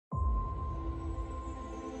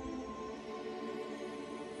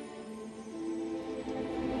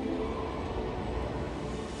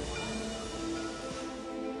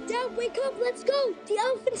wake up, let's go. The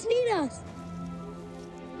elephants need us.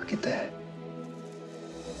 Look at that.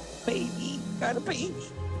 Baby, got a baby.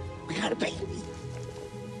 We got a baby.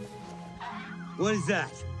 What is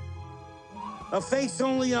that? A face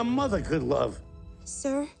only a mother could love.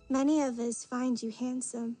 Sir, many of us find you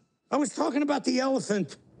handsome. I was talking about the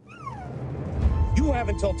elephant. You have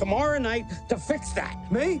until tomorrow night to fix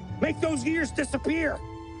that. Me? Make those ears disappear.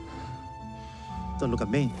 Don't look at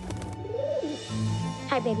me.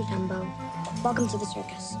 Hi, baby Dumbo. Welcome to the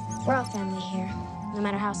circus. We're all family here, no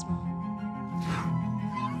matter how small.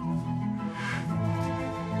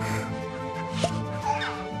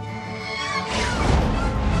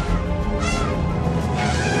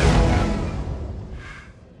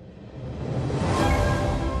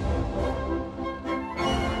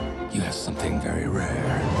 You have something very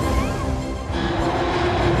rare.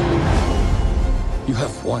 You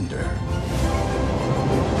have wonder.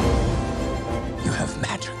 You have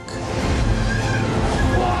magic.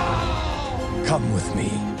 Come with me.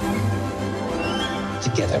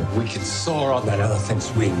 Together, we can soar on that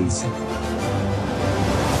elephant's wings.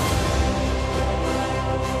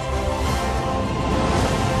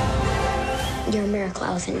 You're a miracle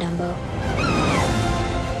elephant, Dumbo.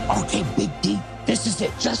 Okay, Big D, this is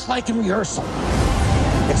it, just like in rehearsal.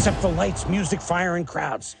 Except for lights, music, fire, and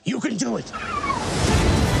crowds. You can do it.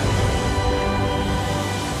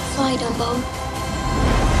 Fly, Dumbo.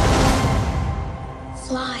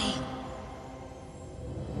 Fly.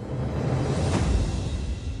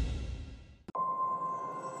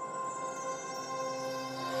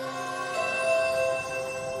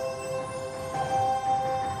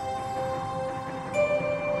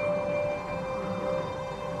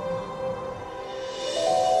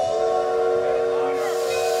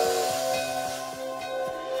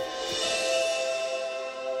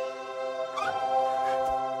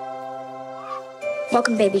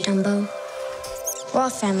 Welcome, baby Dumbo. We're all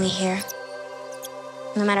family here,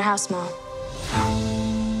 no matter how small.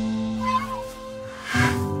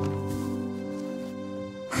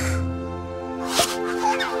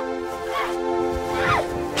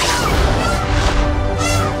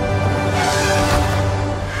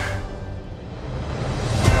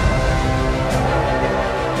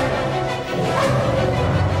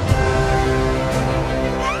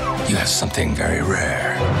 You have something very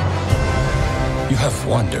rare. You have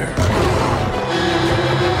wonder.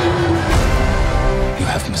 You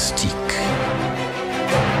have mystique.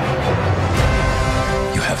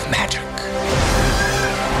 You have magic.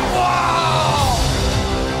 Wow!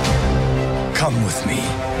 Come with me.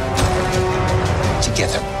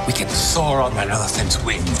 Together, we can soar on that elephant's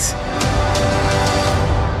wings.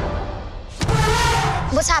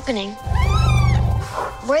 What's happening?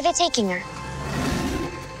 Where are they taking her?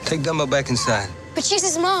 Take Dumbo back inside. But she's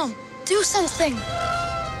his mom. Do something.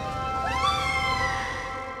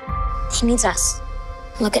 He needs us.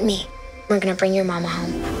 Look at me. We're gonna bring your mama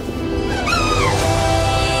home.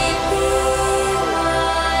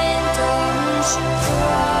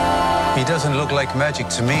 He doesn't look like magic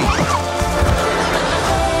to me.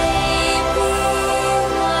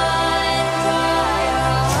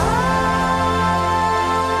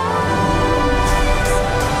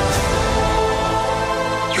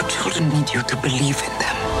 Your children need you to believe in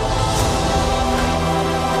them.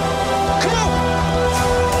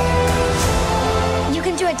 You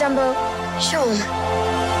can do it, Dumbo. Show him.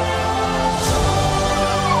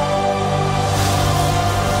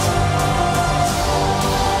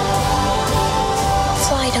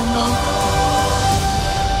 Fly, Dumbo.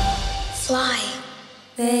 Fly.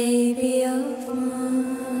 Baby of mine.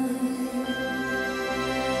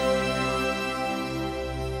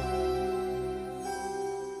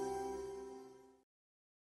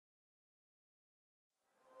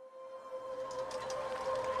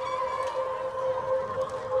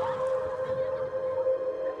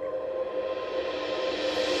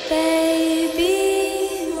 Baby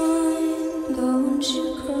mine, don't you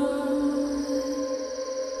cry.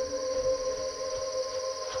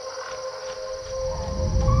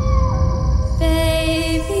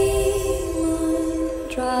 Baby mine,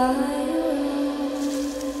 dry your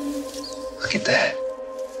eyes. Look at that.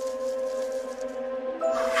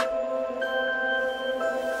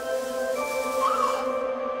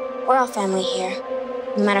 We're all family here,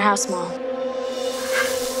 no matter how small.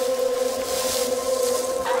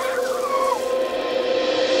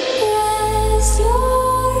 Rest your